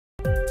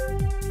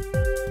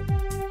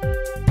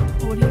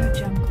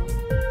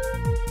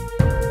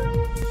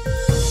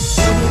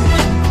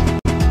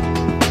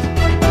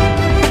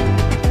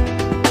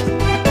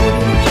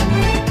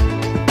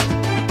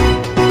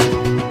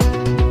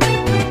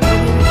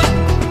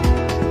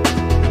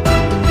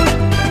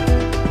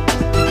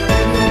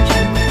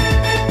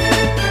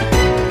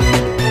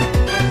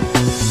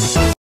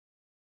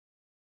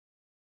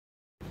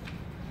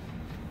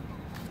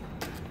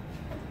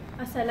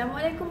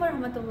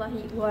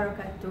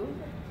wabarakatuh,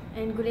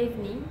 and good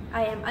evening.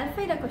 I am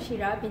Alfaida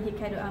Koshira binti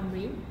Khairul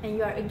Amri, and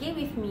you are again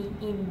with me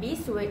in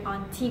BizWorld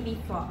on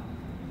TV4.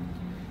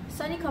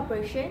 Sony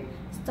Corporation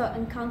stock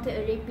encountered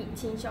a rapid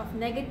change of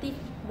negative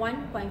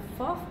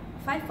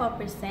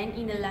 1.54%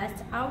 in the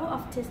last hour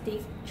of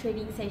Thursday's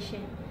trading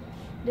session.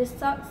 The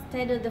stock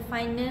settled the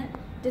final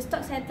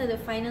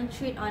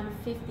trade on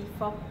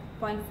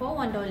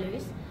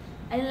 $54.41.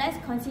 Analysts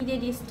consider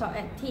this stock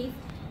active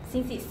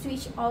since it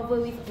switched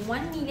over with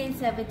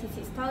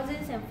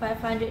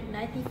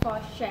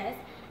 1,076,594 shares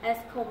as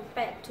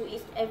compared to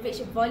its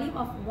average volume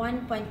of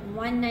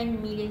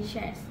 1.19 million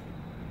shares.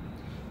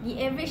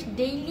 The average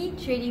daily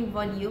trading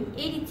volume,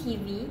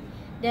 ADTV,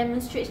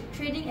 demonstrates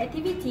trading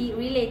activity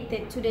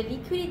related to the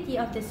liquidity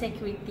of the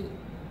security.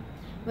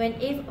 When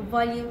if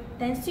volume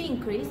tends to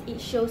increase,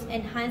 it shows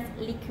enhanced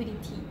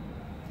liquidity.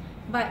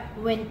 But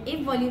when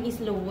if volume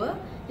is lower,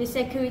 the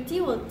security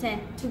will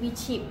tend to be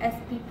cheap as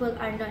people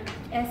are not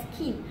as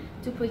keen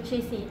to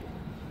purchase it.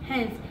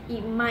 Hence,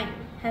 it might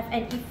have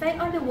an effect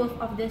on the worth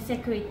of the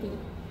security.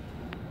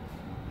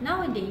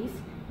 Nowadays,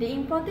 the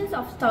importance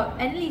of stock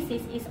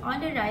analysis is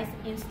on the rise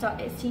in stock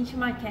exchange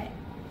market.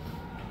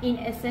 In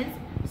essence,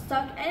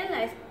 stock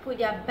analysts put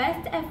their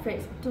best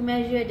efforts to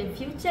measure the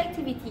future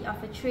activity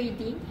of a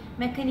trading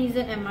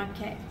mechanism and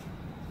market.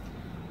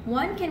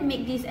 One can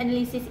make this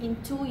analysis in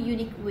two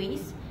unique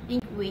ways,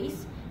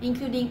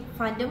 including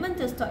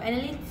fundamental stock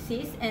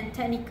analysis and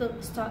technical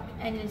stock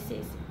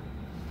analysis.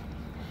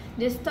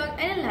 The stock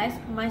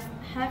analyst must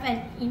have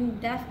an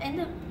in-depth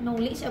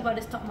knowledge about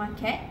the stock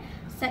market,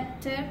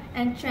 sector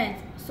and trends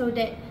so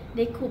that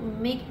they could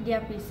make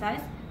their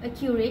precise,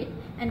 accurate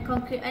and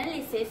concrete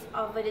analysis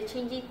over the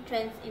changing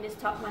trends in the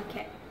stock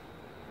market.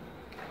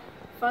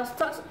 For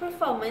stock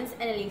performance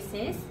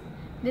analysis,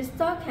 the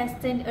stock has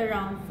turned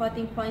around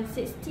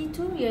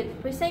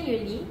 14.62%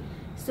 yearly,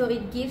 so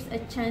it gives a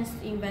chance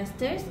to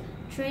investors,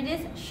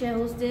 traders,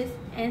 shareholders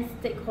and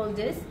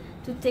stakeholders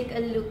to take a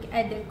look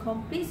at the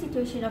complete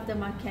situation of the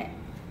market.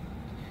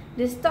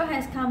 The stock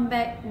has come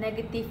back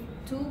negative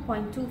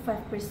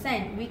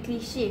 2.25% weekly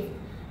shift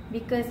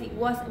because it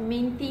was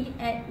maintained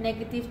at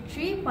negative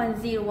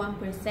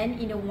 3.01%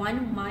 in a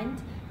 1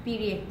 month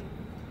period.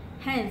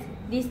 Hence,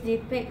 this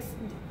depicts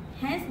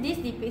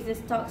the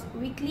stock's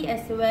weekly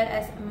as well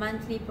as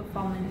monthly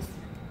performance.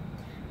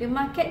 The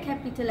market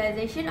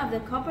capitalization of the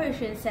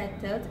corporation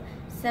settled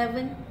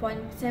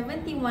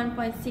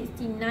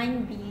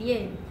 $71.69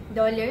 billion,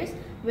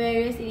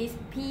 whereas its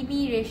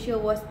PB ratio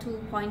was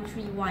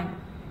 2.31.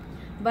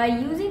 By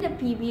using the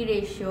PB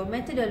ratio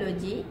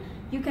methodology,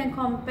 you can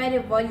compare the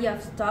value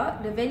of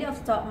stock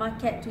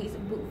market to its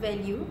book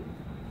value.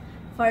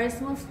 For a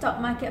smooth stock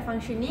market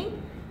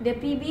functioning, the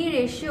PB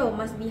ratio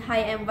must be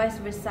high and vice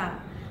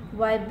versa,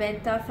 while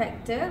beta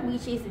factor,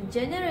 which is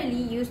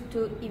generally used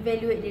to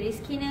evaluate the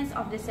riskiness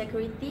of the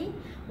security,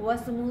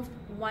 was moved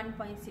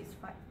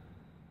 1.65.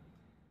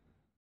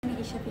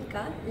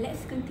 Shafika,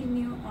 let's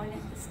continue on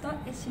Stock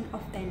Exchange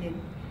of Thailand.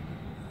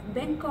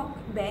 Bangkok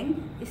Bank,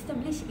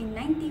 established in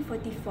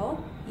 1944,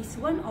 is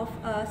one of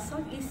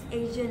Southeast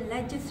Asia's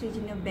largest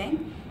regional bank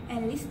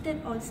and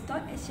listed on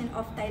Stock Exchange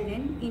of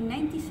Thailand in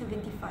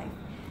 1975,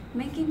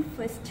 making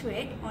first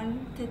trade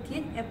on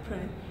 30th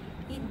April.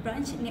 Its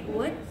branch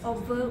network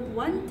over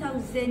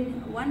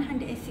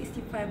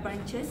 1,165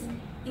 branches,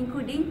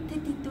 including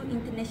 32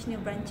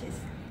 international branches.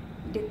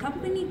 The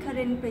company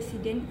current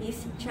president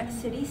is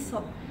Chatsiri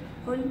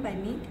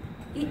Sophanpanit.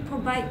 It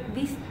provides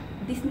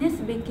business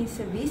banking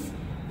service,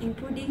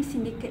 including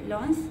syndicate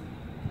loans,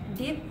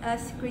 debt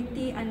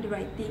security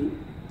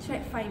underwriting,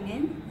 trade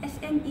finance,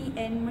 SME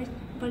and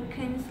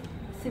merchant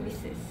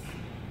services.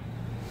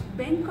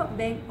 Bangkok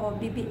Bank or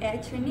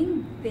BBL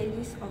training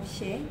values of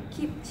share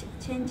keep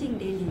changing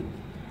daily.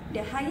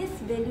 The highest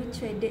value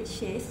traded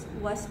shares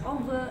was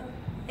over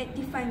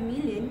 85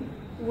 million,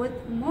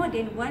 worth more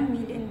than 1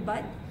 million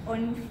baht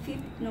on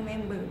 5th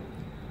November.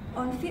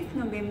 On 5th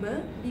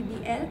November,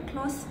 BBL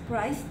closed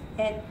price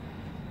at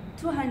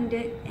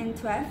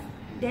 212.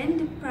 Then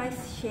the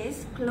price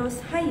shares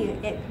closed higher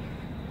at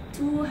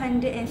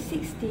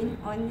 216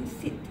 on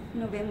 6th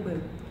November.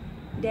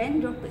 Then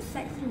dropped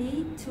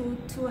slightly to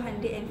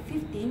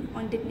 215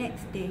 on the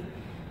next day.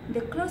 The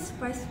close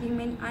price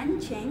remained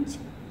unchanged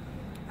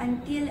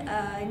until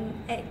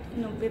 8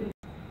 November.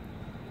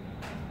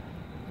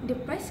 The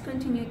price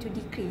continued to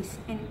decrease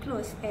and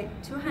closed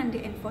at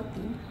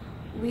 214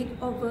 with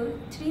over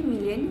 3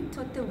 million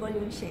total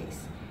volume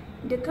shares.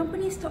 The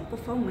company's stock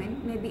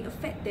performance may be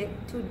affected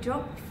to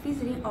drop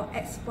visiting or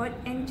export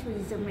and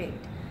tourism rate.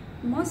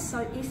 Most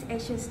Southeast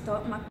Asian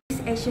stock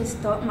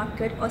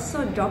market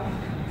also dropped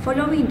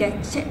following the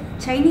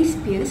Chinese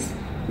peers,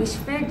 which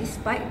fell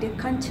despite the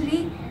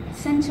country's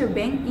central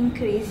bank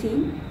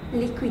increasing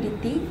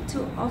liquidity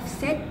to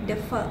offset the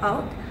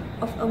fallout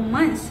of a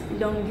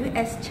months-long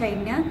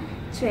US-China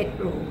trade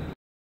war.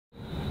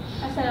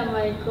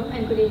 Assalamualaikum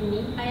and good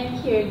evening. I am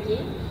here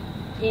again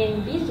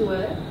in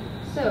BizWorld.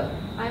 So,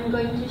 I'm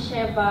going to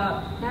share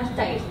about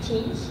Nasdaq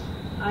Exchange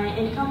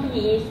and the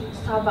company is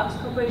Starbucks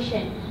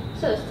Corporation.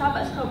 So,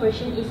 Starbucks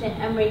Corporation is an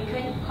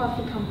American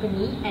coffee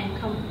company and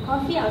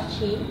coffee house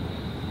chain.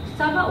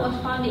 Starbucks was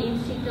founded in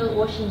Seattle,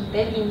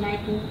 Washington in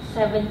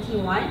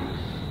 1971.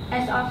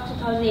 As of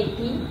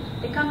 2018,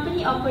 the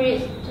company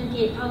operates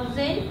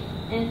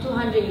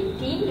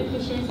 28,218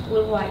 locations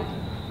worldwide.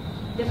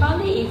 The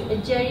founder is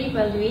Jerry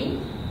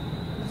Baldwin,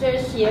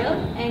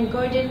 Zerciel, and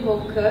Gordon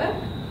Walker,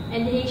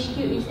 and the HQ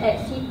is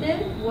at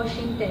Seattle,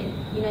 Washington,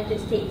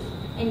 United States,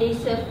 and they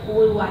serve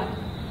worldwide.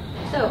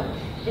 So,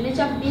 the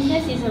nature of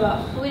business is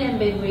about food and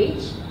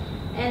beverage,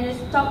 and the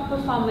stock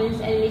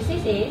performance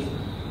analysis is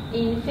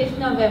in 5th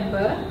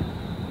November.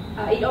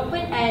 It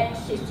opened at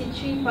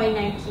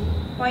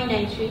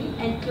 63.93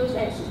 and closed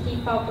at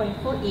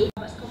 64.48.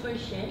 Starbucks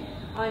Corporation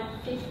on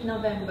 5th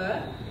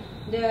November.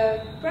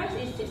 The price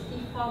is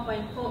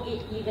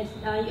 64.48 US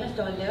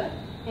dollar,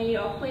 and it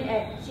opened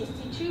at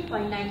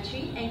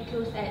 63.93 and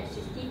closed at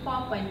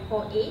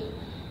 64.48.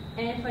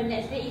 And for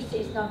next day is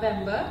 6th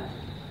November.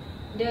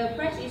 The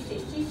price is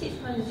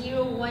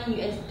 66.01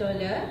 US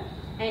dollar,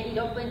 and it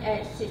opened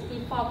at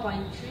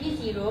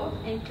 64.30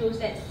 and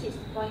closed at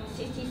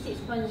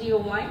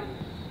 66.01.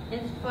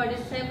 And for the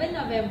 7th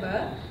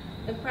November,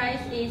 the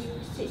price is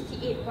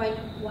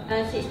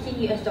 68.16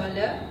 US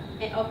dollar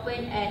and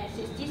opened at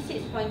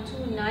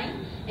 66.29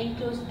 and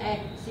closed at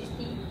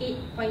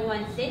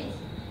 68.16.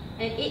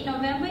 And 8th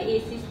November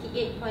is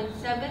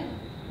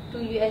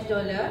 68.72 US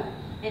dollar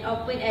and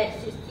opened at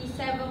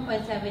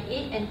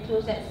 67.78 and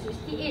closed at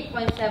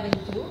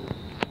 68.72.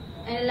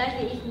 And the last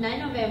day is 9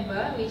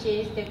 November, which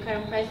is the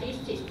current price is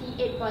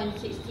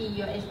 68.60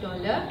 US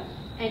dollar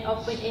and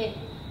opened at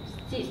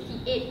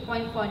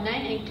 68.49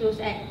 and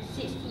closed at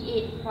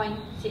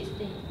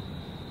 68.60.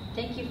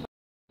 Thank you.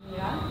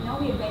 Now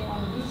we're back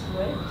on this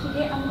world.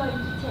 Today I'm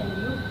going to tell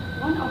you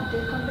one of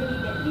the company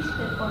that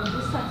listed on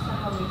Bursa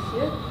Saham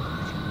Malaysia,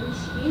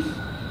 which is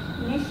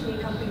Nestle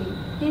company.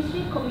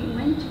 Nestle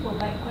commitment to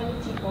provide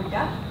quality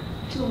product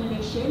to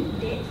Malaysians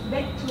dates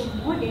back to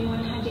more than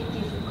 100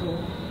 years ago.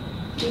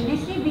 The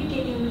Nestle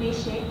began in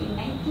Malaysia in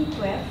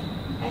 1912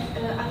 as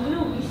an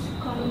Anglo-Swiss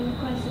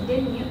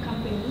coincident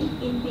company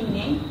in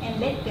Penang, and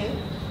later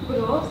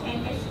growth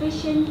and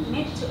expansion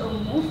led to a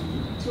move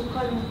to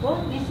Kuala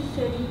Lumpur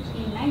necessary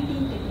in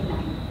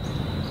 1939.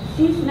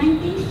 Since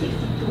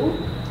 1962,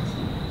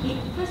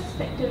 its first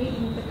factory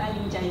in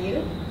Petaling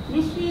Jaya,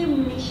 Nestle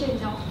Malaysia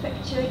now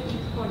manufactures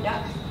its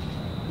products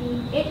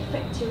in 8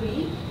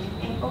 factories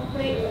and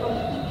operates from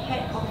its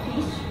head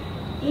office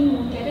in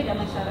Mutiara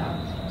Damansara.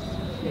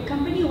 The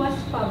company was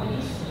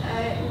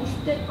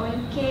listed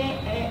on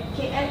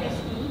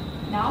KLSE,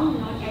 now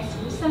known as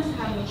Bursa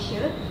Saham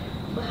Malaysia,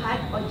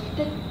 Berhad on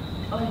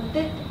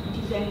 3rd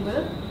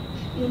December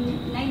in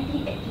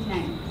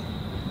 1989.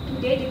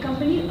 Today, the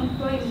company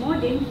employs more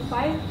than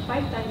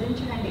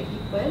 5,200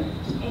 people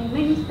and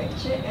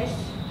manufacture as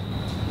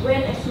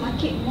well as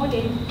market more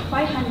than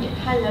 500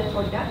 halal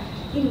products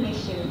in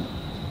Malaysia.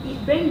 Its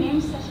brand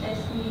names such as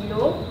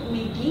Milo,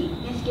 Maggi,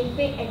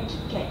 Nescafe and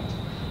KitKat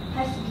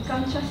has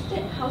become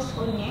trusted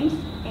household names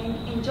and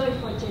enjoyed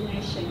for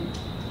generations.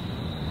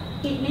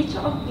 Its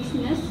nature of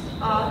business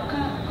are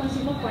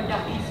consumer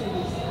product and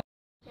service.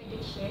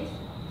 Traded shares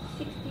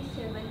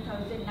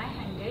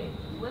 67,900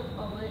 worth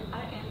over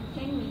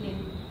RM10 million.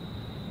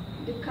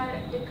 The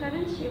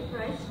current share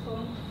price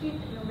from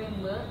 5th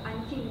November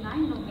until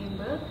 9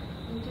 November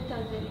in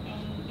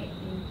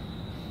 2018.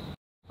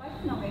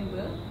 5th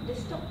November, the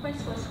stock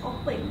price was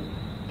opened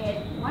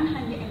at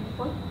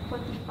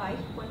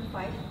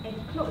 145.5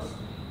 and closed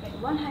at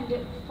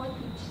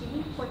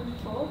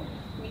 143.4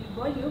 with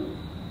volume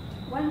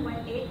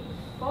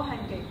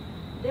 118,400.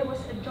 There was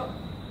a drop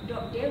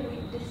there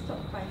with the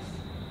stock price.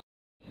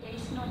 There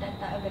is no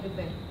data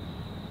available.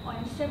 On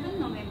 7th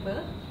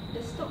November,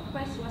 the stock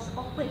price was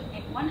opened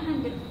at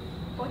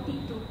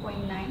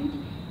 142.9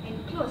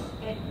 and closed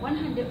at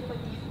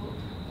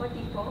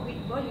 144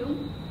 with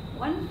volume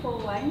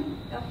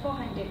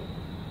 141,400.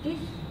 This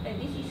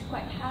is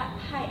quite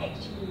high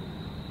actually.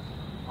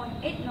 On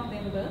 8th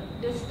November,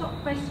 the stock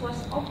price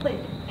was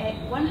opened at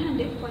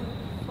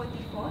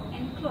 144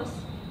 and closed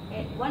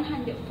at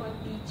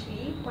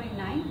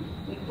 143.9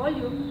 with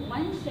volume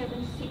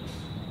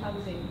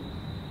 176,000.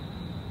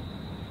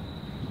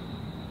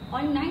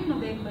 On 9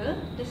 November,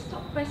 the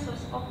stock price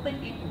was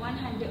opened at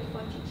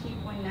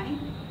 143.9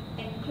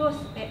 and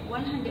closed at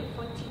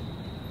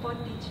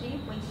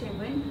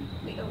 143.7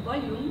 with a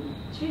volume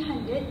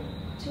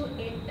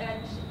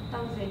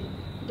 328,000.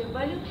 The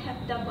volume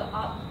have doubled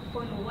up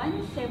from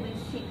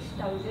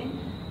 176,000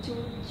 to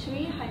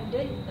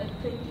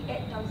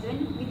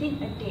 328,000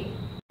 within a day.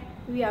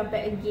 We are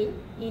back again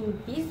in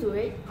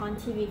BizWorld on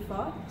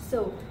TV4.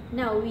 So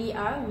now we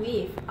are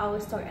with our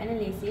stock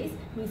analysis,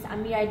 Ms.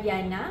 Amira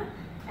Diana,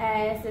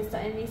 as the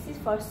stock analysis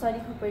for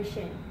Sony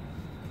Corporation.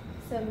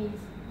 So Ms.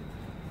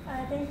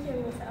 Thank you,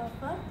 Ms.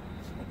 Alpha.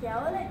 Okay, I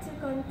would like to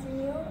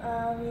continue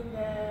with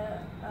the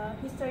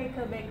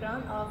historical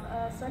background of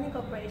Sony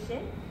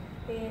Corporation.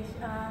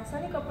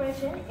 Sony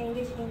Corporation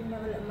engaged in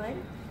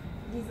development,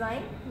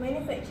 design,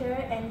 manufacture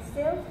and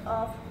sale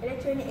of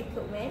electronic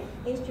equipment,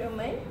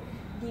 instrument,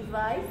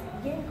 device,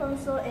 game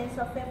console and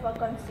software for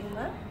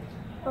consumer,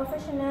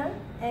 professional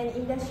and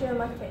industrial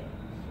market.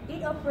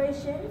 Its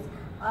operations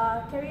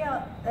are carried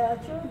out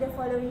through the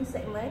following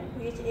segment,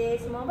 which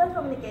is mobile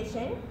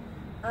communication,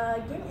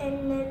 game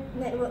and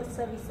network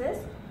services,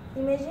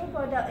 imaging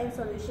product and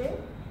solution,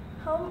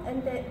 home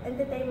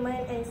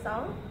entertainment and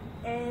sound,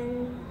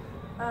 and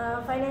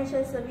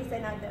financial service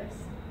and others.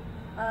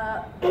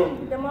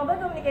 The mobile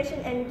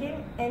communication and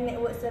game and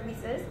network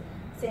services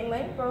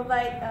segment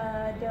provide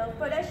the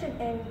production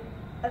and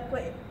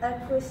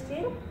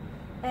acquisition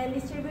and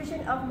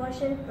distribution of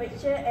motion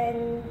picture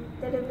and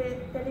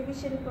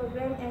television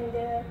program, and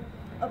the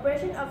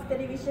operation of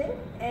television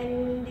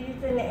and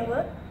digital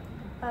network,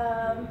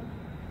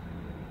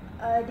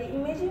 the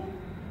imaging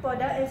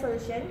product and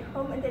solution,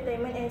 home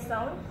entertainment and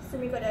sound,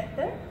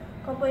 semiconductor,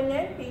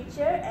 component,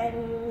 picture and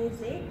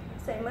music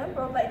segment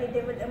provide the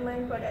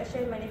development,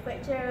 production,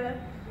 manufacture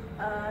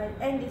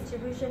and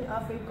distribution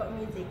of record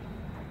music.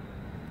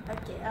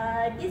 Okay,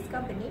 this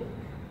company,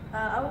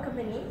 our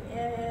company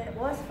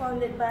was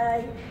founded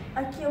by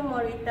Akio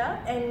Morita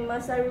and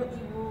Masaru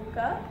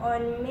Ibuka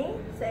on May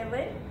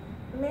 7th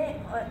May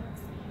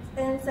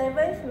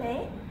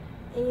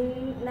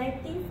in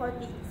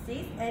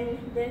 1946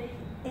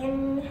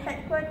 and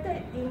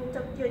headquartered in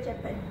Tokyo,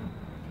 Japan.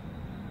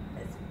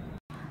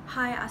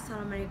 Hi,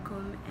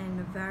 Assalamualaikum and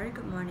a very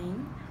good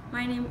morning.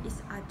 My name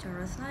is Acha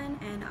Roslan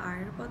and I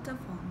reporter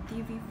from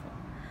TV4.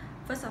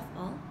 First of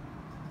all,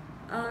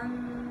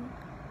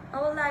 I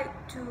would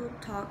like to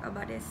talk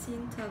about the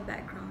Singtel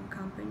Background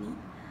Company.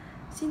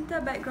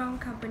 Singtel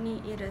Background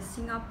Company is a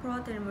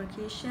Singapore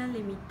Telecommunication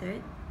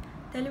Limited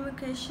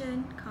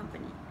telecommunication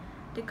company.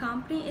 The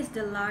company is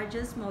the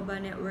largest mobile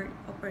network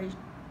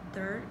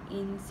operator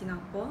in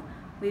Singapore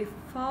with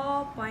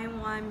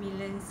 4.1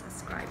 million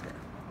subscribers.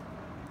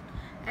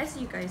 As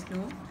you guys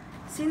know,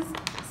 since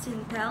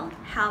Singtel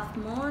have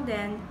more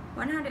than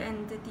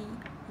 130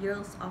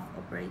 years of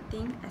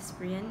operating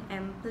experience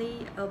and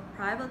play a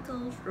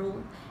pivotal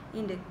role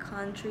in the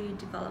country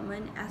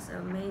development as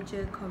a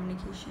major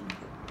communication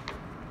hub.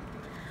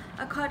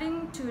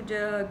 According to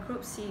the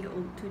group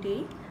CEO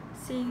today,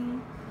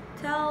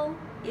 Singtel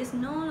is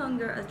no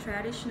longer a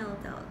traditional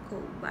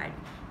telco, but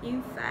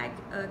in fact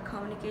a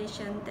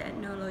communication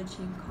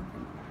technology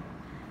company.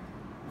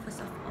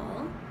 First of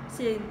all,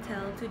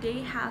 Singtel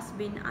today has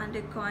been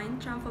undergoing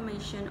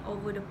transformation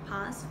over the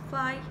past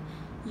 5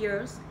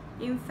 years.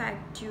 In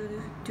fact,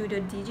 due to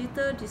the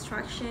digital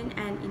disruption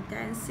and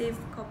intensive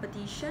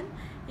competition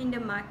in the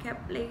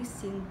marketplace,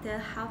 Singtel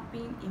have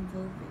been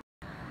evolving.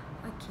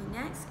 Okay,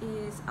 next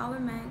is I will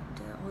make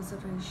the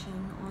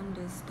observation on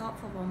the stock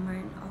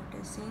performance of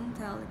the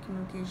Singtel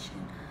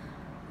Communication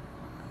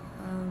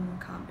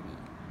company.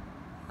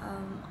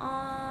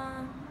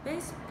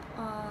 Based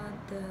on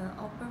the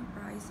open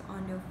price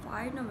on the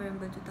 5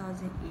 November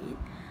 2008,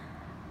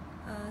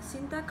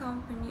 Singtel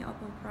company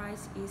open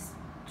price is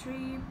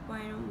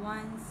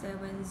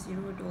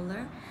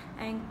 $3.170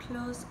 and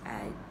close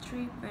at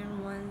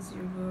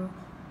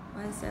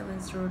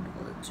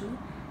 $3.170 too.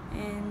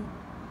 And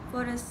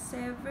for the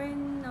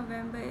 7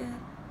 November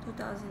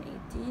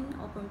 2018,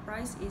 open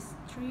price is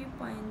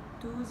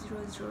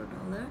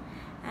 $3.200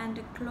 and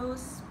the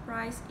close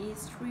price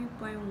is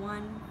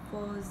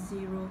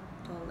 $3.140.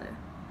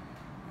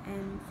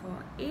 And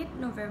for 8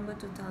 November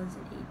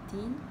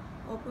 2018,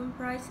 open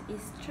price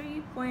is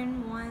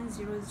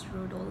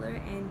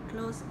 $3.100 and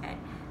close at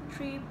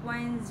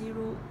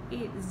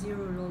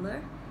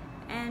 $3.080.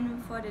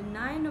 And for the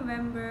 9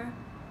 November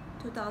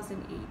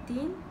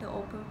 2018, the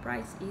open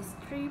price is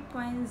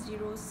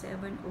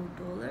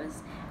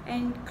 $3.070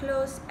 and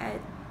close at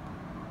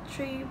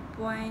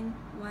 $3.100.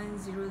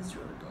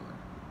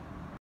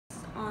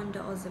 On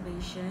the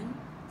observation,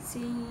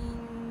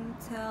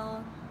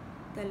 Singtel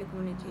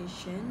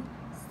Telecommunication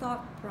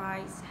stock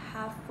price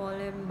have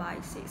fallen by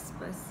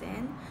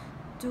 6%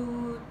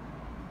 to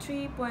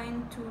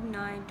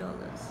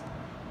 $3.29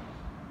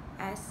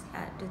 as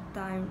at the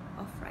time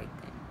of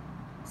writing.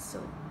 So,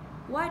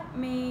 what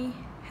may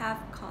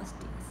have caused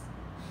this?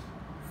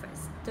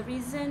 First, the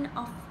reason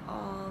of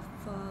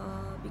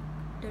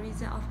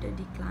the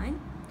decline.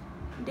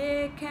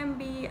 There can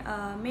be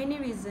many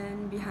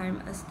reasons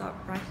behind a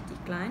stock price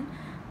decline,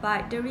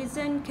 but the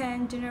reason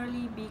can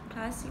generally be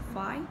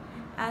classified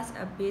as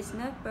a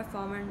business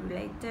performance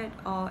related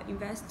or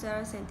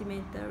investor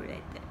sentimental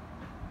related.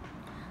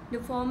 The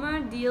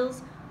former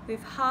deals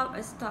with how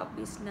a stock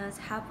business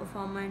have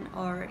performed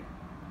or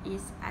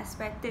is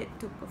expected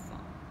to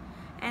perform.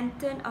 In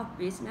terms of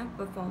business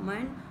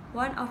performance,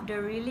 one of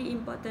the really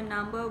important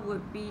number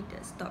would be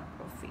the stock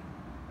profit.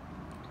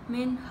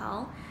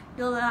 Meanwhile,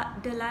 the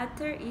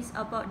latter is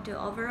about the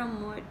overall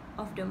mood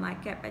of the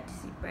market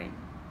participant.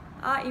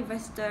 Are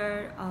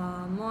investors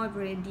more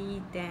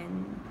greedy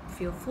than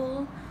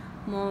fearful,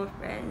 more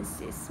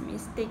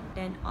pessimistic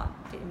than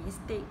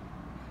optimistic?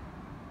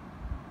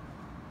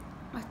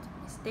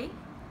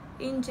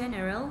 In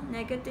general,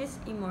 negative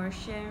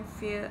emotion,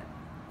 fear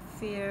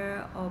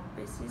or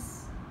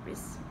pessimism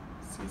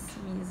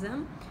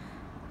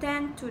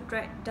tend to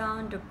drag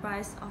down the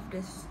price of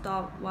the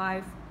stock,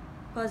 while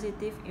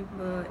positive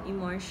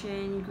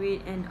emotion,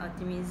 greed, and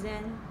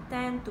optimism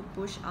tend to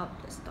push up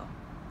the stock.